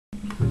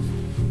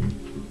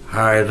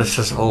Hi, this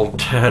is old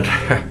Ted.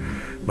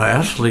 My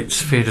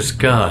athlete's feet is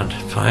gone,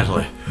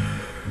 finally.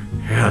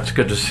 Yeah, it's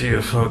good to see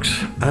you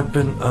folks. I've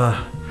been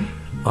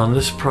on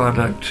this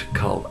product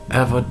called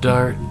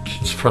Avodart.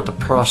 It's for the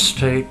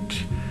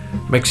prostate.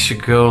 Makes you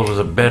go to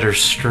the better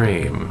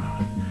stream.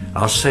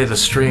 I'll say the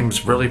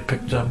stream's really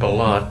picked up a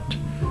lot.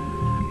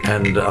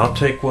 And I'll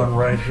take one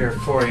right here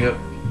for you.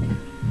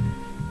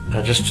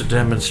 Just to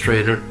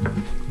demonstrate it.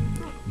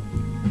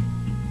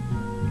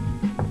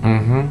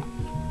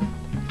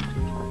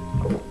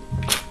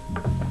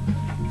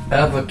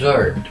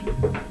 Avodart.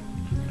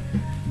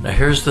 Now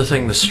here's the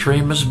thing, the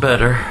stream is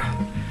better,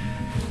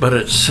 but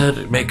it said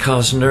it may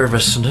cause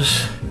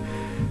nervousness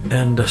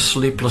and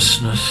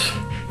sleeplessness,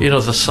 you know,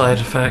 the side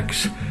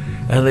effects.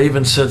 And they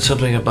even said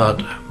something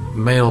about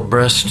male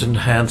breast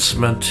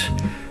enhancement,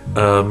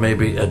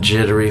 maybe a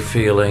jittery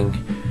feeling,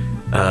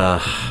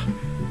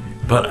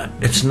 but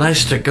it's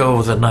nice to go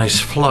with a nice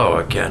flow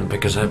again,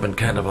 because I've been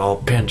kind of all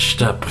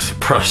pinched up with the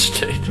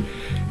prostate.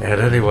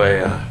 And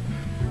anyway,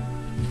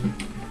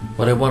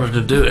 what I wanted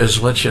to do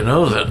is let you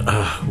know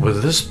that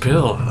with this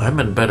pill,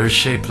 I'm in better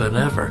shape than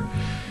ever.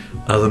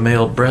 The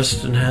male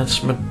breast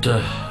enhancement,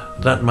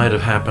 that might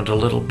have happened a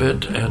little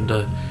bit, and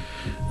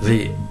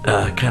the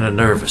kind of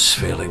nervous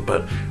feeling.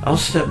 But I'll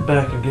step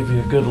back and give you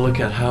a good look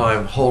at how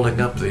I'm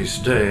holding up these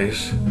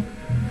days.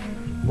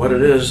 What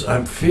it is,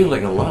 I'm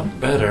feeling a lot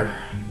better,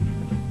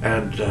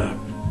 and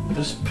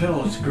this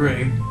pill is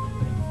great.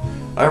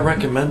 I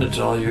recommend it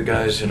to all you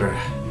guys that are,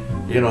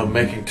 you know,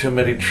 making too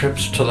many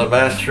trips to the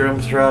bathroom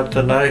throughout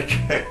the night.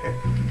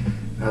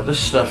 Now this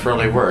stuff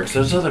really works.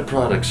 There's other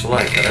products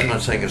like it. I'm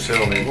not saying it's the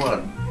only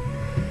one.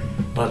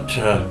 But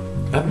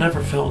I've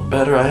never felt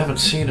better. I haven't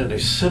seen any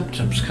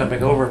symptoms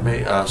coming over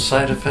me,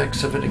 side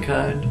effects of any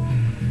kind.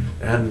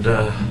 And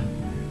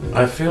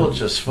I feel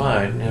just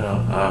fine, you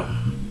know.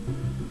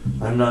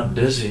 I'm not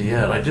dizzy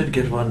yet. I did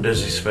get one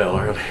dizzy spell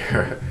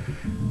earlier.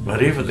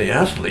 But even the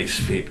athlete's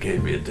feet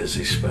gave me a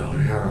dizzy spell,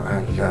 you know.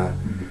 And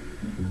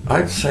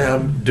I'd say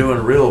I'm doing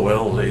real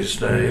well these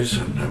days,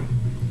 and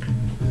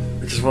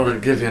I just wanted to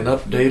give you an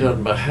update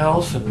on my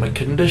health and my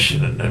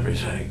condition and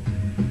everything.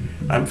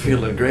 I'm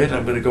feeling great.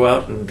 I'm going to go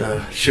out and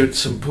shoot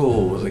some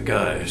pool with the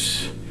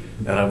guys.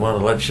 And I want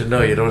to let you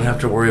know you don't have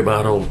to worry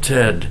about old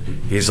Ted.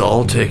 He's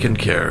all taken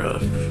care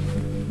of.